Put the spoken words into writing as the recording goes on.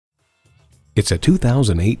It's a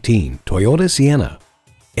 2018 Toyota Sienna.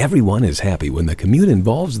 Everyone is happy when the commute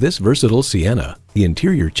involves this versatile Sienna. The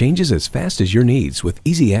interior changes as fast as your needs with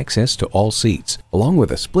easy access to all seats, along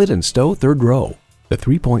with a split and stow third row. The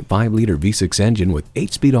 3.5-liter V6 engine with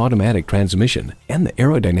 8-speed automatic transmission and the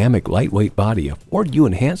aerodynamic lightweight body afford you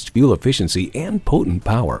enhanced fuel efficiency and potent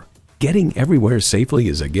power. Getting everywhere safely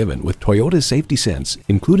is a given with Toyota's Safety Sense,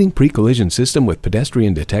 including pre-collision system with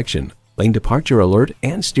pedestrian detection, lane departure alert,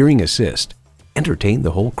 and steering assist. Entertain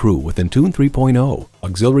the whole crew with Entune 3.0,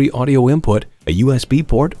 auxiliary audio input, a USB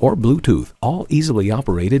port, or Bluetooth, all easily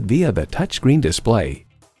operated via the touchscreen display.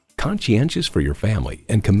 Conscientious for your family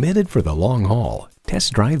and committed for the long haul.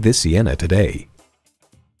 Test drive this Sienna today.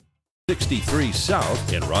 63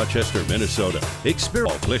 South in Rochester, Minnesota.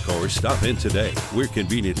 Experience, click or stop in today. We're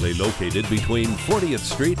conveniently located between 40th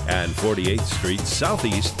Street and 48th Street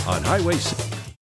Southeast on Highway 6.